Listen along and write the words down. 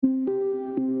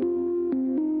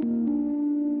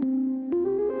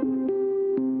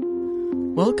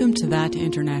Welcome to That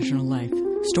International Life.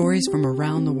 Stories from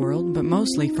around the world, but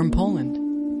mostly from Poland.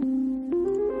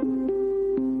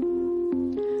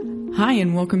 Hi,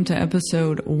 and welcome to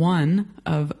episode 1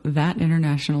 of That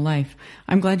International Life.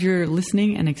 I'm glad you're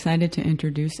listening and excited to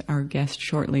introduce our guest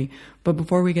shortly. But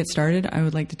before we get started, I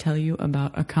would like to tell you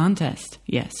about a contest.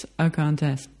 Yes, a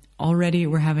contest. Already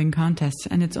we're having contests,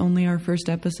 and it's only our first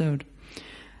episode.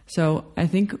 So I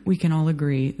think we can all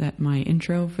agree that my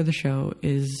intro for the show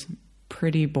is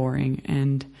pretty boring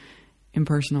and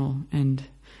impersonal and,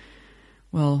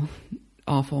 well,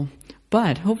 awful.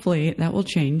 But hopefully that will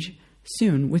change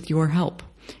soon with your help.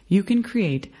 You can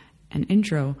create an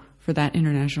intro for That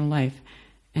International Life,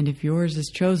 and if yours is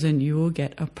chosen, you will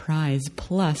get a prize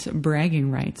plus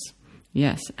bragging rights.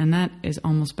 Yes, and that is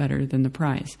almost better than the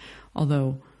prize,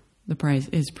 although the prize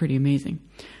is pretty amazing.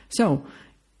 So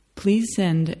please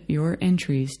send your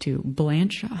entries to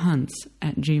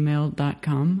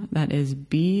blanchehunts@gmail.com. That is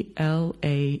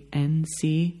BLANCHE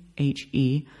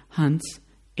Hunts,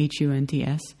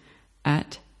 HUNTS,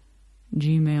 at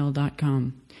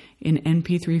gmail.com in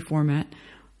MP3 format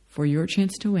for your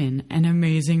chance to win an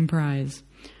amazing prize.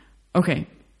 Okay,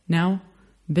 now,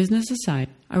 business aside,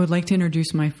 I would like to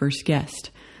introduce my first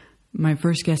guest. My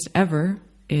first guest ever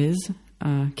is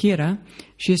Kira.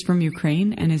 She is from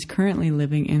Ukraine and is currently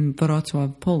living in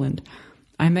Wrocław, Poland.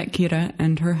 I met Kira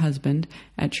and her husband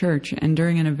at church, and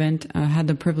during an event had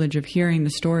the privilege of hearing the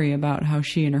story about how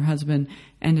she and her husband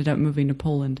ended up moving to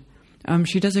Poland.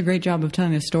 She does a great job of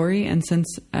telling the story, and since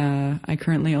I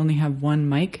currently only have one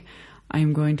mic, I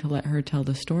am going to let her tell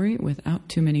the story without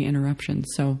too many interruptions.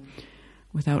 So,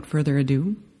 without further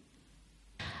ado.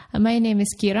 My name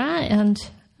is Kira, and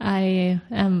I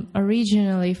am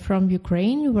originally from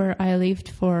Ukraine, where I lived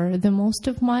for the most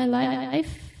of my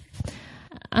life.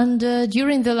 And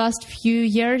during the last few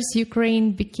years,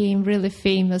 Ukraine became really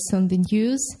famous on the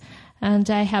news. And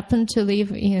I happen to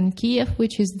live in Kiev,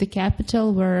 which is the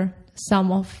capital where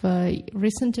some of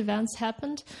recent events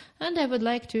happened. And I would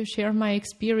like to share my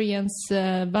experience,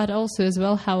 but also as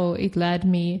well how it led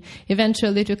me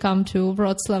eventually to come to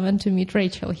Wrocław and to meet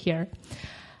Rachel here.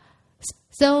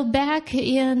 So back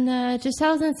in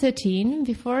 2013,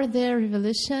 before the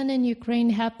revolution in Ukraine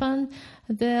happened,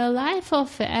 the life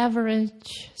of the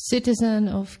average citizen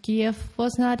of Kiev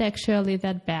was not actually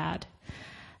that bad.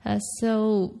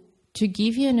 So to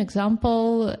give you an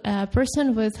example, a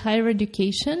person with higher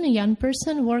education, a young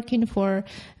person working for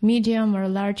medium or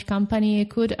large company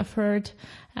could afford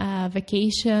a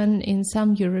vacation in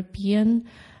some European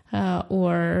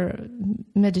or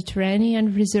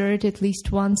Mediterranean resort at least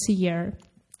once a year.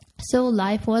 So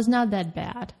life was not that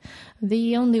bad.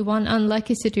 The only one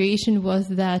unlucky situation was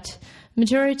that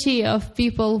majority of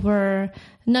people were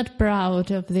not proud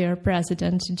of their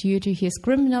president due to his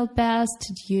criminal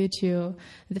past, due to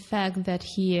the fact that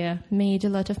he made a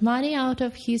lot of money out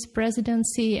of his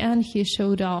presidency and he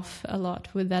showed off a lot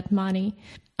with that money.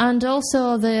 And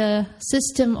also the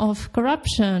system of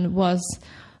corruption was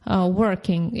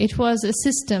working. It was a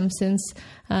system since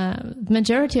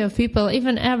majority of people,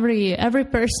 even every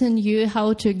person knew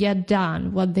how to get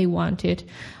done what they wanted,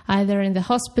 either in the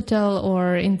hospital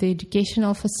or in the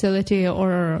educational facility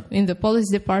or in the police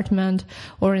department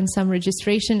or in some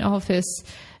registration office.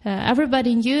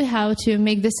 Everybody knew how to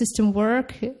make the system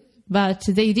work, but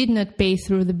they did not pay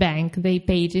through the bank. They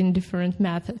paid in different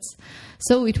methods.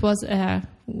 So it was a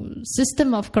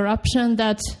system of corruption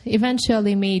that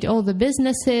eventually made all the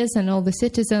businesses and all the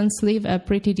citizens live a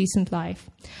pretty decent life.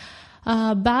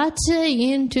 But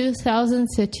in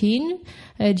 2013,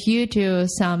 due to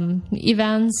some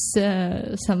events,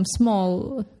 some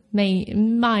small,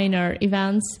 minor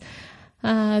events,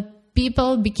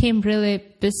 people became really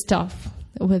pissed off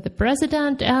with the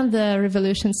president, and the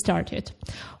revolution started.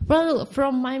 Well,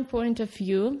 from my point of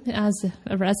view, as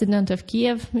a resident of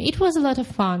Kiev, it was a lot of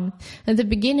fun. At the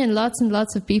beginning, lots and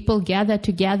lots of people gathered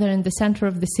together in the center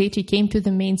of the city, came to the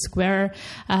main square.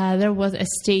 There was a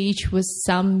stage with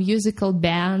some musical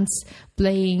bands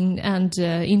playing, and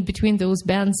in between those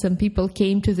bands, some people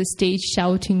came to the stage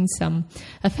shouting some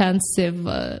offensive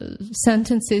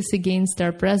sentences against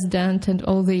our president, and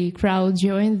all the crowd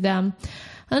joined them.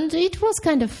 And it was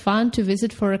kind of fun to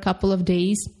visit for a couple of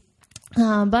days.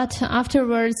 But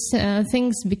afterwards,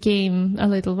 things became a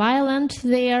little violent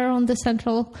there on the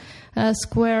central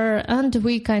square, and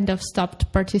we kind of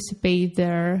stopped participate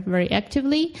there very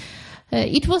actively.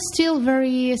 It was still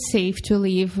very safe to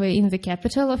live in the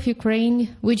capital of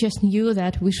Ukraine. We just knew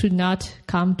that we should not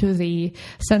come to the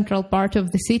central part of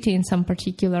the city in some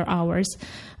particular hours.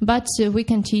 But we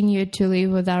continued to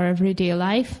live with our everyday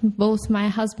life. Both my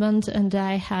husband and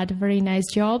I had very nice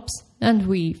jobs. and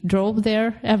we drove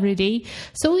there every day.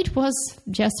 So it was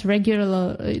just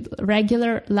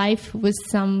regular life with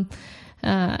some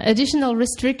additional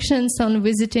restrictions on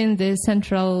visiting the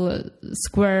central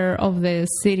square of the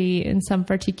city in some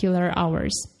particular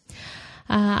hours.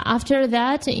 After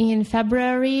that, in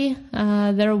February,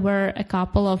 there were a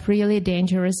couple of really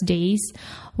dangerous days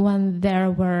when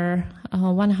there were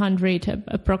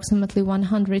approximately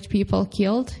 100 people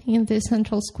killed in the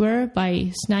central square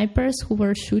by snipers who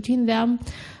were shooting them.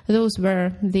 Those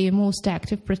were the most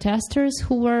active protesters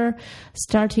who were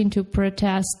starting to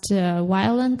protest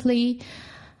violently.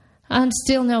 And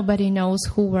still nobody knows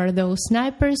who were those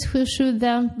snipers who shoot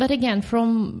them. But again,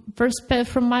 from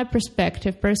my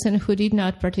perspective, person who did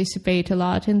not participate a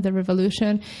lot in the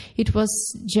revolution, it was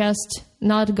just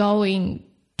not going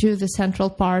to the central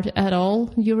part at all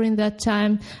during that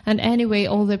time. And anyway,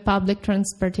 all the public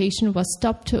transportation was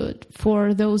stopped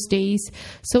for those days.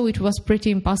 So it was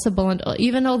pretty impossible. And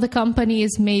even all the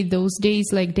companies made those days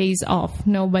like days off.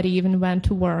 Nobody even went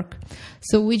to work.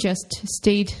 So we just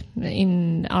stayed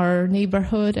in our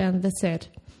neighborhood and that's it.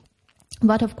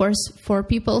 But of course, for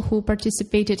people who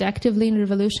participated actively in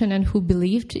revolution and who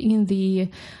believed in the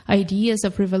ideas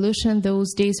of revolution,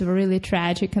 those days were really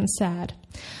tragic and sad.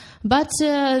 But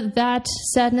that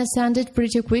sadness ended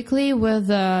pretty quickly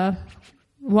with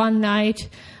one night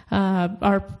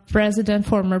our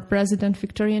former president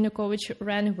Viktor Yanukovych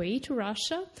ran away to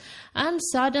Russia, and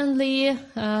suddenly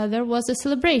there was a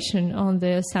celebration on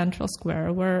the central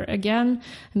square where again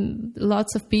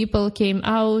lots of people came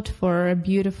out for a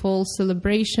beautiful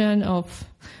celebration of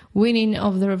winning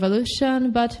of the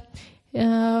revolution. But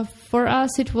for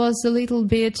us it was a little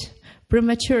bit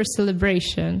premature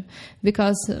celebration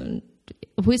because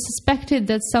we suspected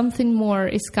that something more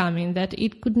is coming, that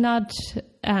it could not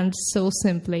end so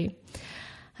simply.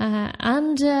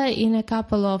 And in a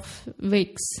couple of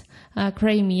weeks,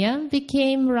 Crimea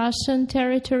became Russian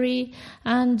territory,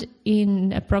 and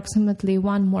in approximately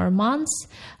one more month,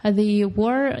 the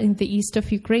war in the east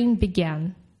of Ukraine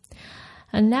began.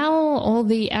 And now all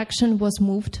the action was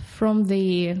moved from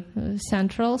the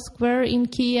central square in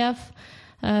Kiev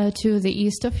to the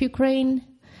east of Ukraine.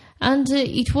 And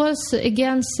it was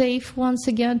again safe once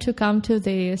again to come to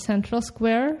the central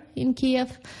square in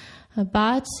Kiev.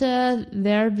 But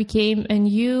there became a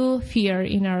new fear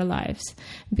in our lives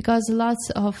because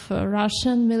lots of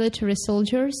Russian military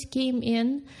soldiers came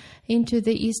into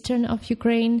the eastern of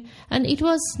Ukraine. And it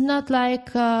was not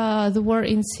like the war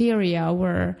in Syria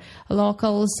where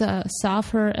locals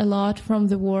suffer a lot from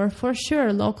the war. For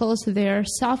sure, locals there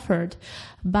suffered,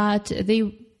 but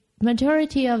the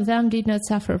majority of them did not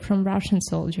suffer from Russian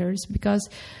soldiers because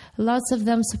lots of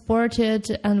them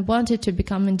supported and wanted to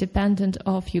become independent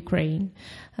of Ukraine.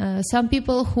 Some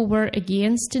people who were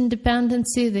against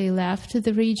independency, they left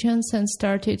the regions and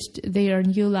started their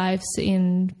new lives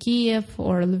in Kiev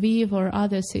or Lviv or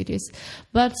other cities.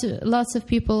 But lots of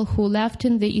people who left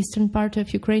in the eastern part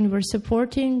of Ukraine were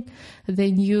supporting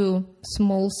the new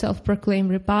small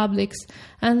self-proclaimed republics,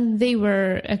 and they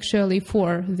were actually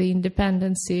for the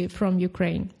independency from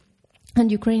Ukraine. And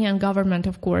Ukrainian government,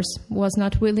 of course, was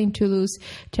not willing to lose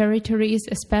territories,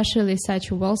 especially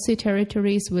such wealthy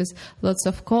territories with lots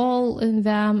of coal in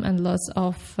them and lots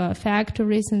of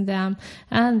factories in them.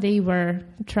 And they were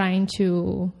trying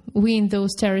to win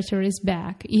those territories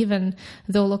back, even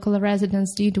though local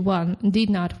residents did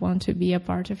not want to be a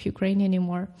part of Ukraine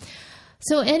anymore.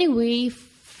 So anyway,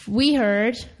 we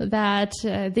heard that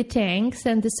the tanks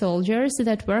and the soldiers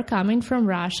that were coming from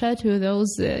Russia to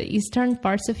those eastern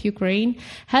parts of Ukraine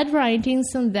had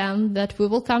writings on them that we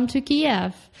will come to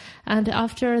Kiev. And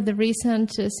after the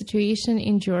recent situation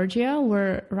in Georgia,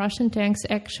 where Russian tanks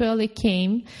actually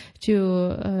came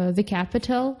to the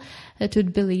capital, to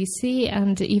Tbilisi,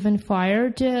 and even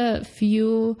fired a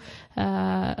few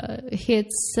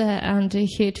hits and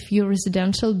hit few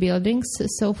residential buildings.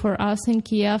 So for us in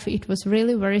Kiev, it was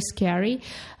really very scary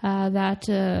that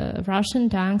Russian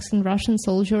tanks and Russian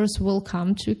soldiers will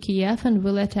come to Kiev and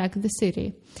will attack the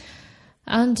city.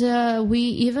 And we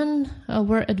even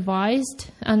were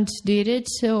advised and did it.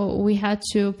 So we had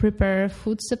to prepare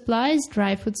food supplies,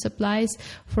 dry food supplies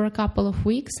for a couple of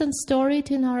weeks and store it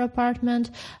in our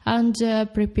apartment and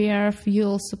prepare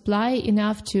fuel supply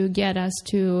enough to get us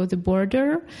to the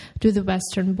border, to the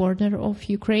western border of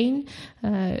Ukraine,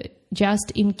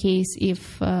 just in case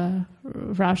if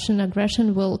Russian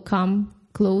aggression will come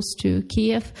close to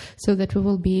Kiev, so that we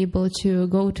will be able to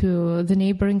go to the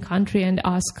neighboring country and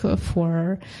ask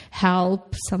for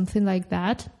help, something like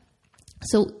that.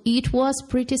 So it was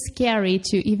pretty scary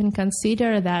to even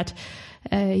consider that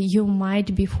you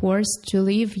might be forced to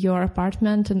leave your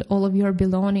apartment and all of your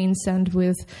belongings, and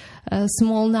with a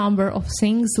small number of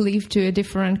things leave to a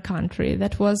different country.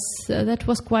 That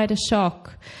was quite a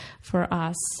shock for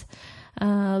us.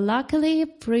 Luckily,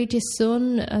 pretty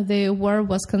soon the war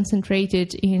was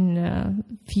concentrated in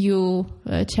few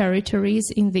territories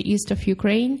in the east of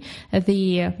Ukraine.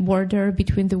 The border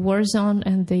between the war zone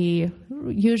and the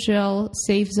usual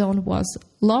safe zone was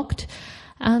locked,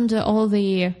 and all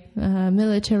the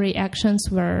military actions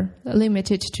were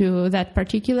limited to that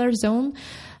particular zone.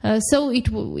 So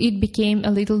it became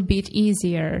a little bit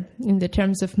easier in the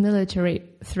terms of military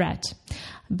threat.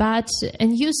 But a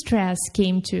new stress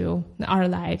came to our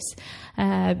lives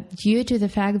due to the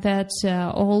fact that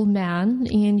all men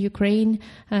in Ukraine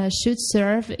should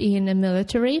serve in the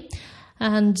military.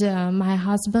 And my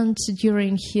husband,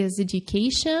 during his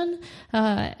education,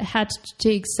 had to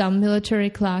take some military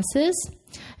classes.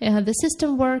 The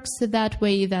system works that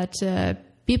way that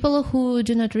people who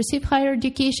do not receive higher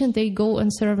education, they go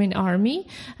and serve in army,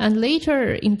 and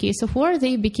later, in case of war,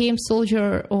 they became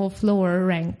soldier of lower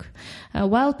rank.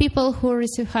 While people who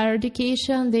receive higher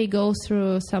education, they go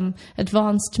through some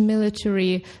advanced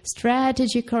military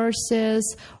strategy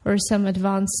courses or some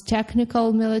advanced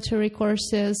technical military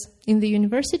courses in the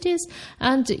universities,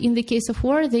 and in the case of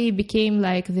war, they became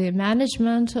like the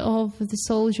management of the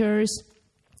soldiers,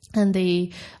 and they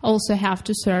also have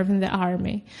to serve in the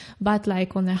army, but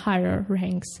like on the higher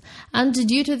ranks. And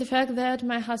due to the fact that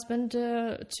my husband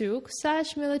took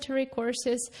such military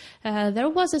courses, there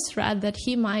was a threat that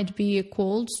he might be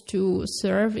called to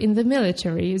serve in the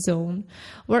military zone,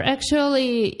 where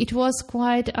actually it was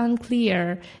quite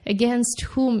unclear against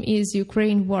whom is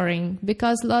Ukraine warring,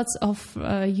 because lots of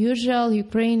usual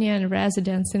Ukrainian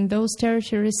residents in those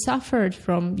territories suffered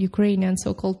from Ukrainian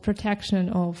so-called protection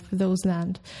of those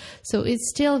land. So it's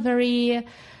still very,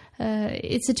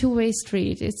 it's a two-way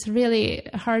street. It's really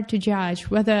hard to judge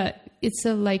whether it's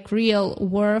a like real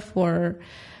war for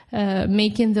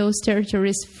making those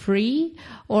territories free,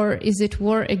 or is it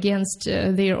war against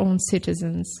their own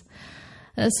citizens.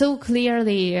 So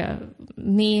clearly,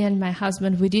 me and my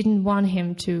husband, we didn't want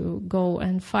him to go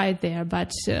and fight there,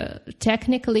 but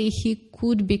technically he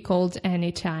could be called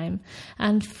anytime.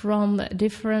 And from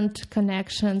different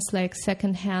connections, like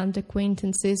second-hand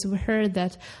acquaintances, we heard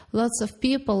that lots of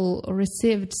people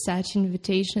received such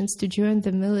invitations to join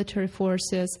the military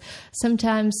forces.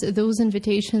 Sometimes those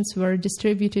invitations were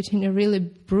distributed in a really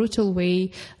brutal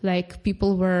way, like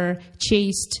people were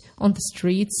chased on the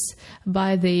streets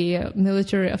by the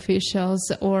military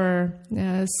officials, or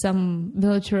some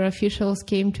military officials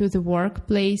came to the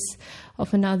workplace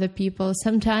of another people.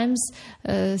 Sometimes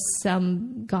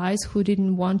some guys who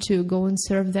didn't want to go and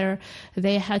serve there,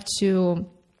 they had to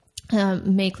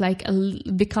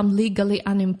become legally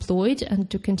unemployed and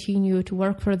to continue to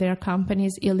work for their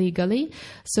companies illegally,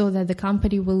 so that the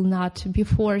company will not be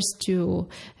forced to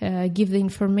give the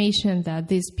information that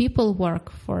these people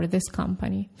work for this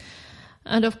company.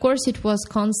 And of course, it was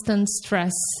constant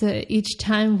stress. Each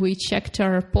time we checked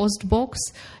our post box,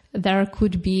 there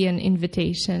could be an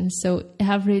invitation. So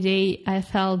every day I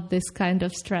felt this kind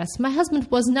of stress. My husband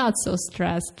was not so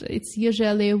stressed. It's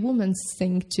usually a woman's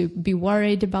thing to be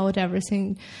worried about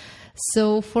everything.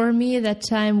 So for me, that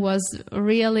time was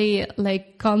really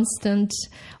like constant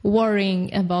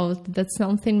worrying about that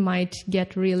something might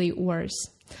get really worse.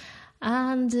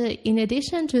 And in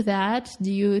addition to that,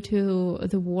 due to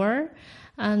the war,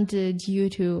 and due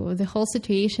to the whole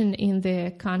situation in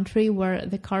the country where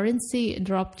the currency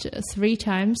dropped 3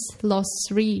 times, lost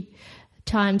 3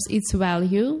 times its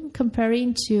value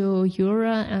comparing to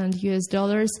euro and US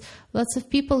dollars, lots of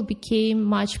people became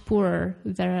much poorer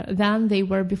than they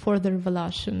were before the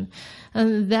revolution.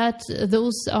 And that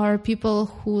those are people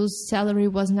whose salary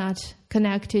was not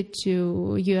connected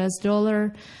to US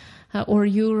dollar or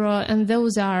euro, and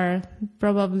those are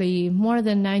probably more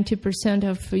than 90%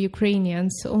 of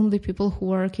Ukrainians, only people who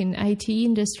work in IT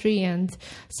industry and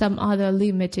some other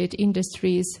limited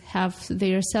industries have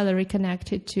their salary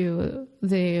connected to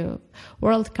the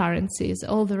world currencies.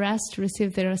 All the rest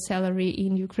receive their salary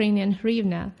in Ukrainian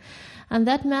hryvnia. And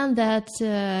that meant that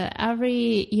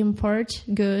every import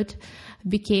good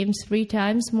became 3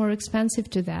 times more expensive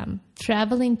to them.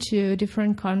 Traveling to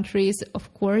different countries,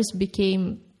 of course,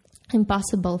 became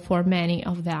impossible for many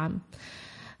of them.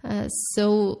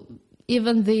 So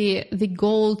even the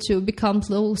goal to become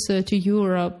closer to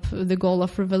Europe, the goal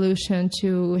of revolution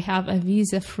to have a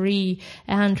visa-free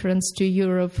entrance to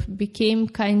Europe, became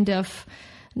kind of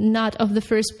not of the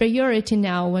first priority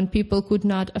now, when people could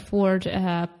not afford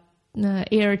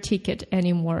air ticket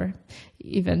anymore.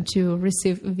 even to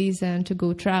receive a visa and to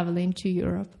go traveling to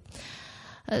Europe.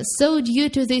 So due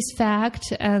to this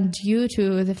fact and due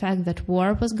to the fact that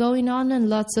war was going on and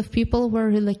lots of people were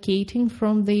relocating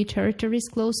from the territories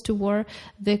close to war,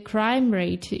 the crime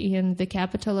rate in the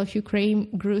capital of Ukraine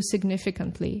grew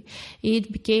significantly.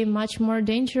 It became much more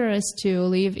dangerous to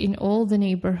live in all the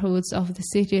neighborhoods of the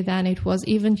city than it was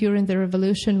even during the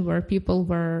revolution, where people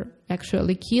were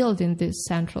actually killed in this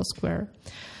central square.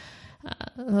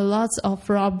 Lots of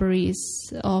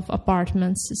robberies of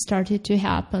apartments started to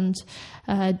happen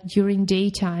during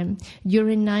daytime.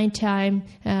 During nighttime,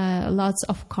 lots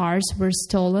of cars were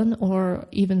stolen or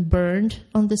even burned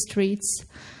on the streets.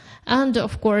 And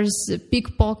of course,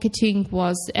 pickpocketing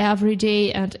was every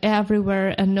day and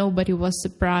everywhere, and nobody was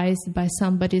surprised by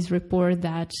somebody's report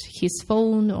that his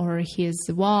phone or his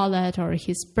wallet or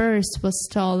his purse was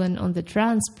stolen on the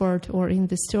transport or in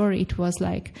the store. It was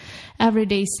like every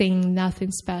day saying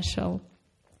nothing special.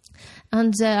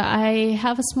 And I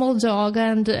have a small dog,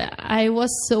 and I was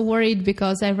so worried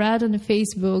because I read on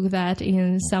Facebook that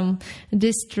in some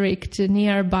district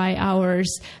nearby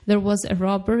ours, there was a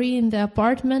robbery in the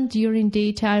apartment during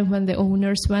daytime when the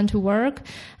owners went to work.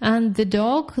 And the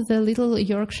dog, the little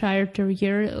Yorkshire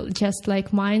Terrier, just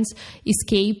like mine,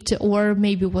 escaped or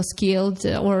maybe was killed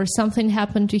or something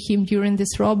happened to him during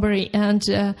this robbery. And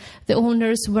the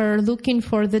owners were looking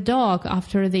for the dog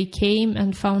after they came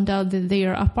and found out that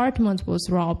their apartment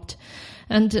was robbed.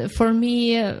 And for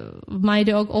me, my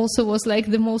dog also was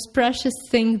like the most precious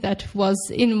thing that was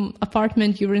in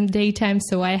apartment during daytime,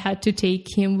 so I had to take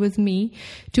him with me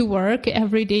to work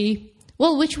every day.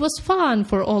 Well, which was fun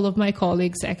for all of my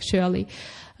colleagues, actually.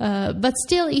 But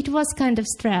still, it was kind of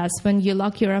stress when you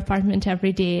lock your apartment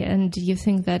every day and you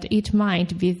think that it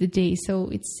might be the day.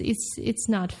 So it's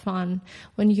not fun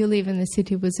when you live in a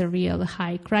city with a real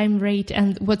high crime rate.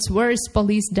 And what's worse,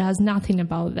 police does nothing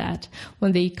about that.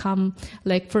 When they come,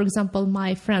 like, for example,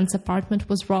 my friend's apartment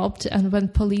was robbed. And when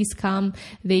police come,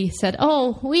 they said,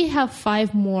 oh, we have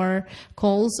 5 more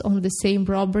calls on the same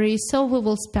robbery. So we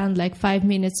will spend like 5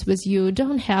 minutes with you.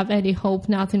 Don't have any hope.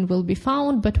 Nothing will be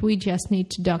found, but we just need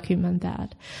to document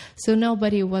that. So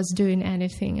nobody was doing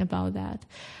anything about that.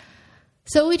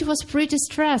 So it was pretty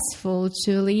stressful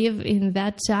to live in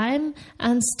that time,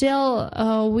 and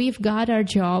still we've got our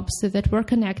jobs that were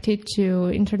connected to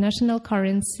international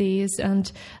currencies,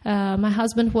 and my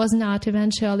husband was not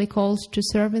eventually called to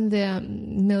serve in the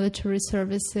military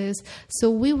services. So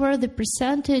we were the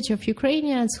percentage of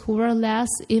Ukrainians who were less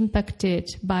impacted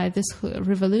by this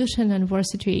revolution and war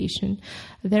situation.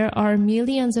 There are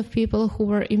millions of people who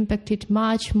were impacted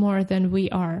much more than we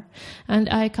are. And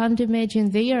I can't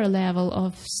imagine their level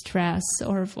of stress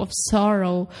or of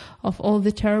sorrow, of all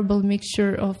the terrible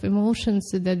mixture of emotions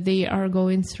that they are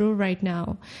going through right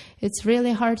now. It's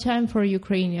really hard time for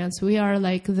Ukrainians. We are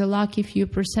like the lucky few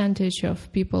percentage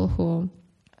of people who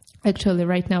actually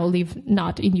right now live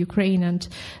not in Ukraine and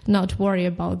not worry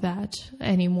about that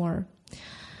anymore.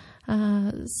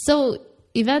 So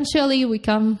eventually we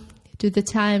come to the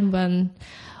time when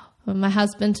my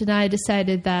husband and I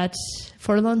decided that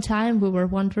for a long time we were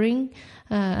wondering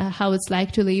how it's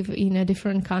like to live in a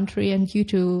different country, and due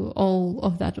to all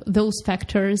of those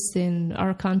factors in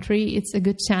our country, it's a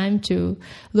good time to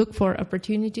look for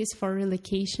opportunities for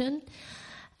relocation.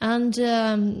 And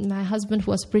my husband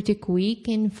was pretty quick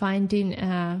in finding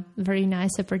a very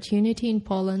nice opportunity in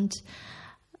Poland.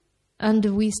 And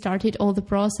we started all the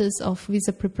process of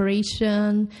visa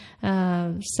preparation,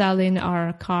 selling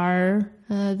our car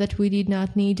that we did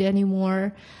not need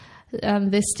anymore.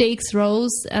 The stakes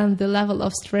rose and the level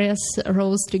of stress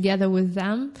rose together with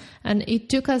them. And it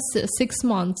took us 6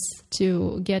 months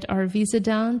to get our visa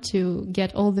done, to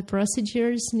get all the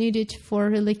procedures needed for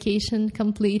relocation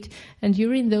complete. And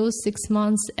during those 6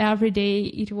 months, every day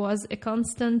it was a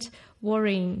constant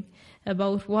worrying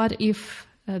about what if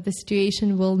the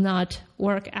situation will not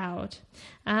work out.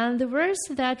 And the verse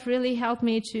that really helped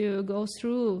me to go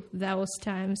through those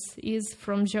times is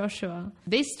from Joshua.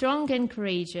 Be strong and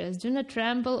courageous. Do not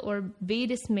tremble or be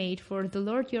dismayed, for the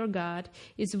Lord your God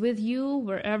is with you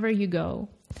wherever you go.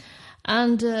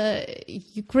 And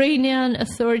Ukrainian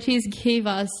authorities gave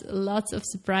us lots of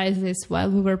surprises while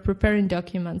we were preparing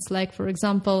documents. Like, for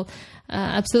example,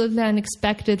 absolutely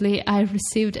unexpectedly, I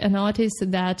received a notice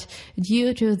that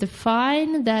due to the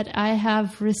fine that I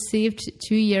have received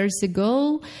 2 years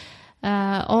ago,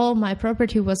 all my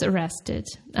property was arrested.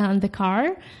 And the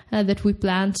car that we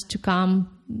planned to come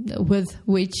with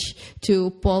which to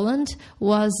Poland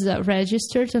was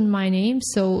registered on my name.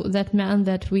 So that meant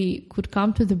that we could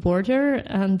come to the border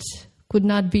and could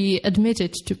not be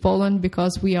admitted to Poland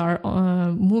because we are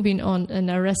moving on an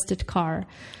arrested car.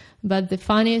 But the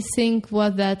funniest thing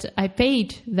was that I paid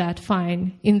that fine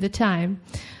in the time.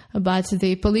 But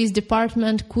the police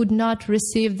department could not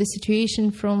receive the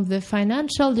situation from the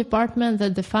financial department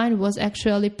that the fine was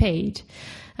actually paid.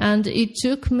 And it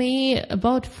took me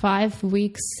about 5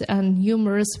 weeks and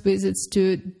numerous visits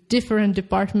to different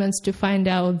departments to find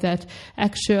out that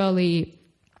actually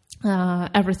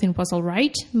everything was all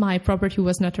right. My property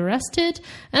was not arrested,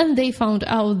 and they found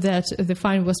out that the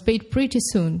fine was paid pretty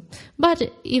soon. But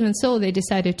even so, they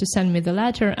decided to send me the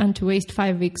letter and to waste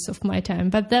 5 weeks of my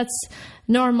time. But that's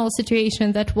normal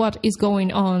situation. That's what is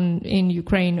going on in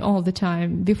Ukraine all the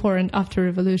time, before and after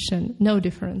revolution. No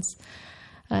difference.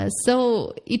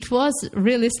 So it was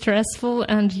really stressful,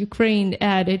 and Ukraine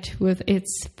added with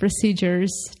its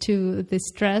procedures to the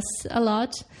stress a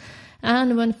lot.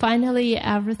 And when finally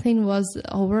everything was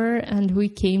over and we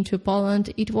came to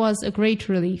Poland, it was a great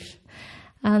relief.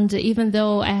 And even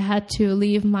though I had to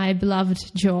leave my beloved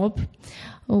job,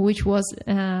 which was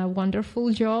a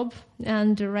wonderful job,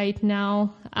 and right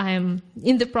now I'm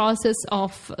in the process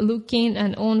of looking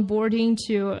and onboarding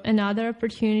to another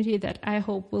opportunity that I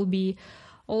hope will be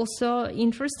also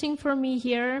interesting for me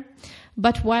here.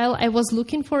 But while I was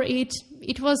looking for it,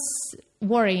 it was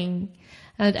worrying.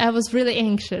 And I was really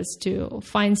anxious to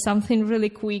find something really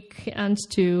quick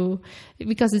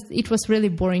because it was really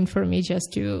boring for me just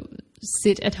to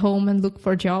sit at home and look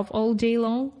for a job all day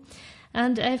long.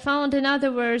 And I found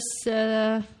another verse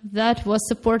that was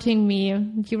supporting me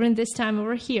during this time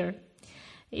over here.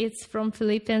 It's from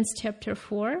Philippians chapter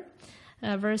 4,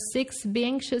 verse 6, "Be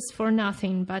anxious for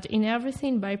nothing, but in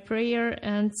everything by prayer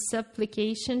and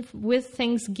supplication with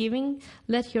thanksgiving,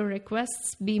 let your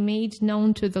requests be made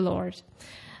known to the Lord."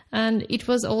 And it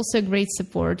was also great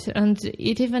support. And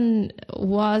it even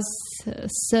was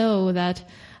so that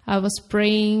I was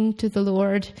praying to the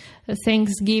Lord,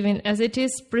 thanksgiving, as it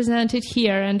is presented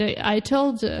here. And I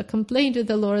complained to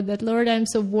the Lord that, "Lord, I'm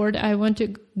so bored. I want to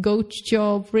go to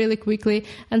job really quickly."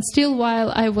 And still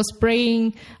while I was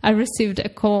praying, I received a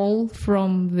call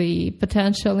from the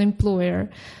potential employer.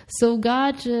 So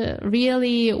God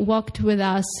really walked with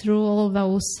us through all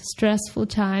those stressful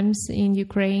times in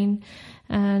Ukraine.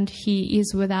 And He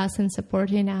is with us and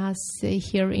supporting us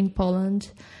here in Poland.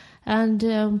 And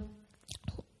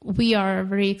we are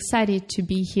very excited to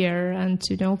be here and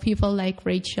to know people like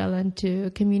Rachel and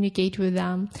to communicate with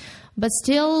them. But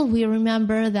still, we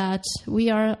remember that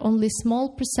we are only a small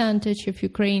percentage of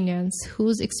Ukrainians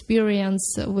whose experience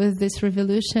with this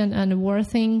revolution and war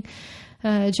thing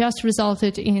just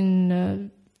resulted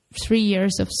in 3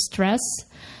 years of stress.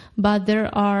 But there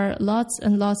are lots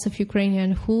and lots of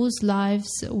Ukrainians whose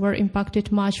lives were impacted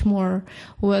much more,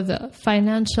 with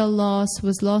financial loss,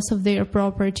 with loss of their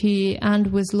property, and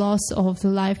with loss of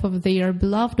the life of their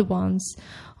beloved ones,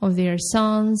 of their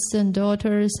sons and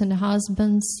daughters and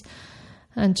husbands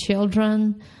and children.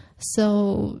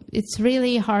 So it's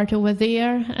really hard over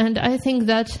there. And I think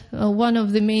that one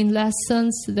of the main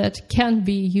lessons that can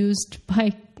be used by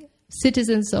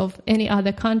citizens of any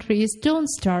other country is don't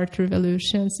start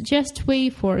revolutions. Just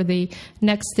wait for the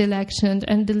next election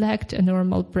and elect a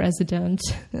normal president.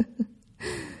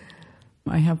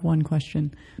 I have one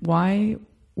question. Why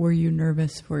were you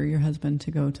nervous for your husband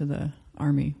to go to the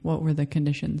army? What were the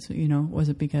conditions? Was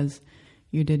it because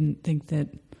you didn't think that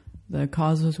the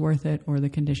cause was worth it, or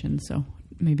the conditions? So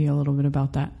maybe a little bit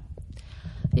about that.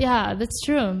 Yeah, that's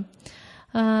true.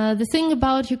 The thing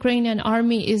about Ukrainian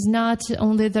army is not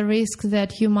only the risk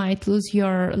that you might lose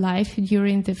your life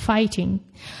during the fighting.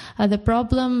 The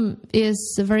problem is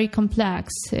very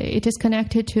complex. It is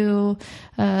connected to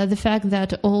the fact that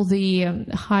all the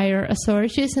higher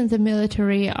authorities in the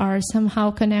military are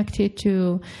somehow connected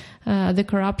to the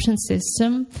corruption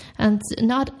system. And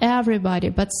not everybody,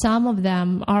 but some of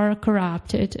them are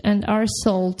corrupted and are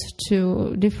sold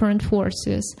to different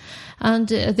forces. And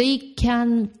they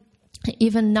can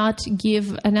even not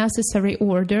give a necessary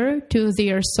order to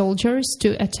their soldiers to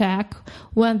attack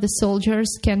when the soldiers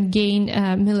can gain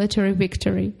a military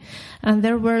victory. And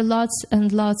there were lots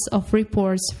and lots of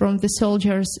reports from the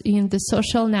soldiers in the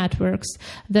social networks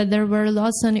that there were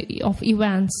lots of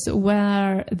events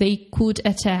where they could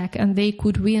attack and they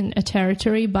could win a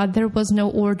territory, but there was no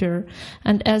order.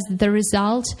 And as the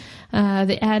result,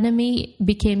 the enemy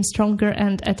became stronger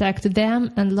and attacked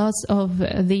them, and lots of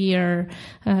their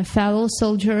fellow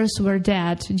soldiers were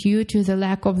dead due to the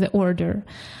lack of the order.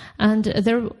 And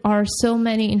there are so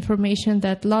many information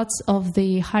that lots of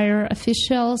the higher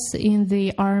officials in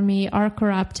the army are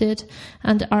corrupted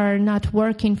and are not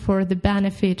working for the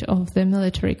benefit of the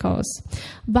military cause.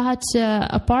 But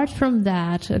apart from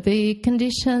that, the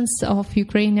conditions of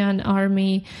Ukrainian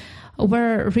army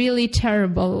were really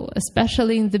terrible,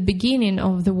 especially in the beginning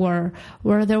of the war,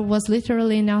 where there was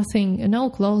literally nothing, no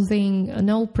clothing,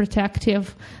 no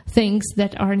protective things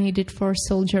that are needed for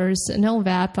soldiers, no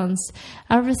weapons.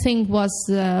 Everything was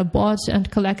bought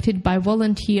and collected by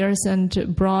volunteers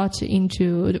and brought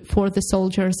for the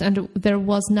soldiers, and there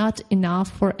was not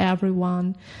enough for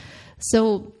everyone.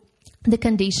 So the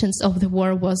conditions of the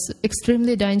war was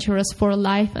extremely dangerous for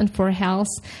life and for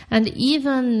health. And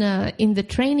even in the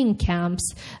training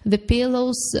camps, the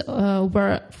pillows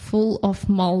were full of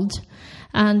mold.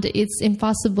 And it's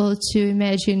impossible to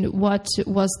imagine what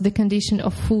was the condition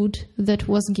of food that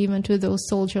was given to those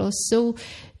soldiers. So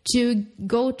to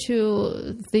go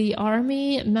to the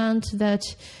army meant that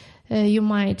you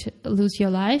might lose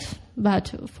your life,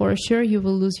 but for sure you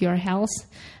will lose your health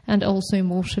and also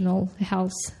emotional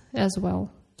health as well.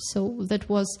 So that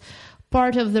was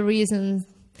part of the reason.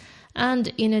 And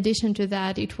in addition to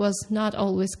that, it was not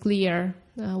always clear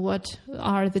what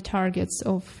are the targets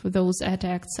of those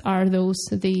attacks. Are those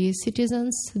the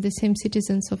citizens, the same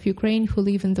citizens of Ukraine who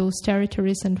live in those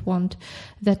territories and want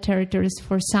that territories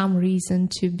for some reason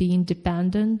to be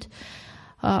independent?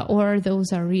 Or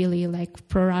those are really like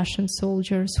pro-Russian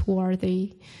soldiers? Who are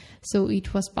they? So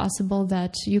it was possible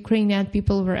that Ukrainian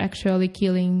people were actually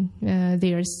killing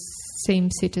their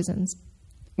same citizens.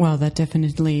 Well, that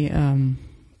definitely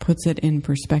puts it in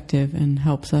perspective and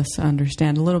helps us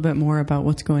understand a little bit more about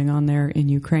what's going on there in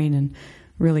Ukraine, and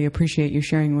really appreciate you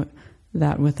sharing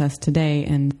that with us today.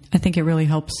 And I think it really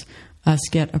helps us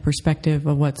get a perspective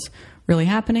of what's really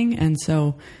happening. And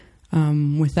so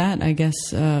with that, I guess,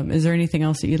 is there anything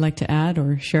else that you'd like to add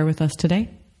or share with us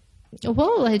today?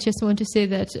 Well, I just want to say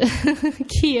that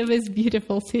Kiev is a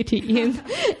beautiful city in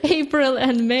April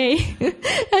and May,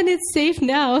 and it's safe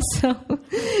now, so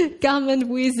come and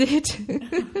visit.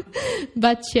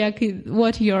 But check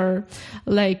what your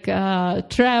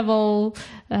travel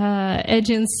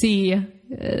agency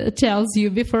tells you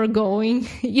before going,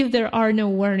 if there are no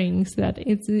warnings, that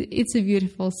it's a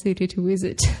beautiful city to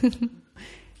visit.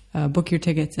 Book your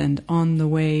tickets, and on the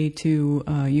way to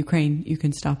Ukraine, you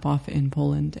can stop off in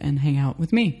Poland and hang out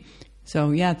with me.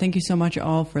 So yeah, thank you so much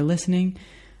all for listening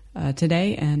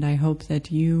today, and I hope that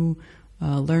you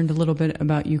learned a little bit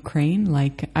about Ukraine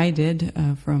like I did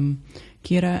from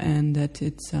Kira, and that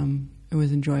it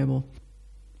was enjoyable.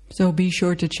 So be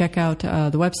sure to check out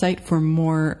the website for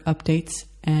more updates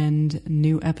and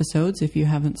new episodes. If you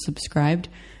haven't subscribed,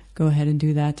 go ahead and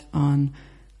do that on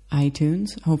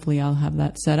iTunes. Hopefully I'll have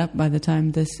that set up by the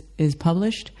time this is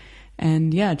published.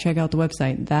 And yeah, check out the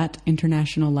website,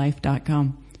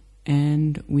 thatinternationallife.com.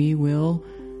 And we will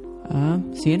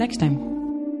see you next time.